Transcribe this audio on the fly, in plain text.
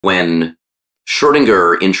When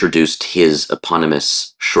Schrödinger introduced his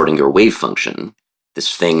eponymous Schrödinger wave function,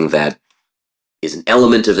 this thing that is an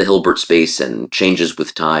element of the Hilbert space and changes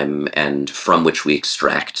with time, and from which we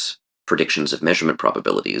extract predictions of measurement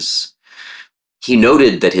probabilities, he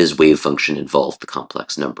noted that his wave function involved the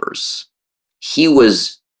complex numbers. He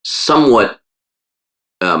was somewhat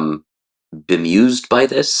bemused by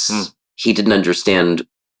this. He didn't understand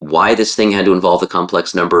why this thing had to involve the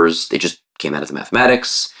complex numbers. They just came out of the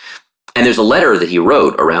mathematics. And there's a letter that he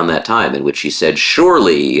wrote around that time in which he said,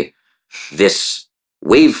 surely this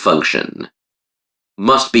wave function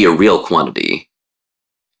must be a real quantity.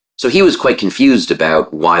 So he was quite confused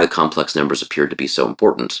about why the complex numbers appeared to be so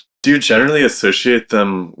important. Do you generally associate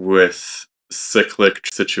them with cyclic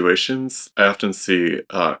situations? I often see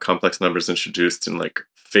complex numbers introduced in like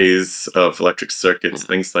phase of electric circuits,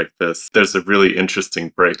 things like this. There's a really interesting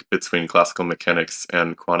break between classical mechanics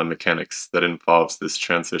and quantum mechanics that involves this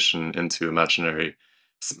transition into imaginary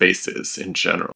spaces in general.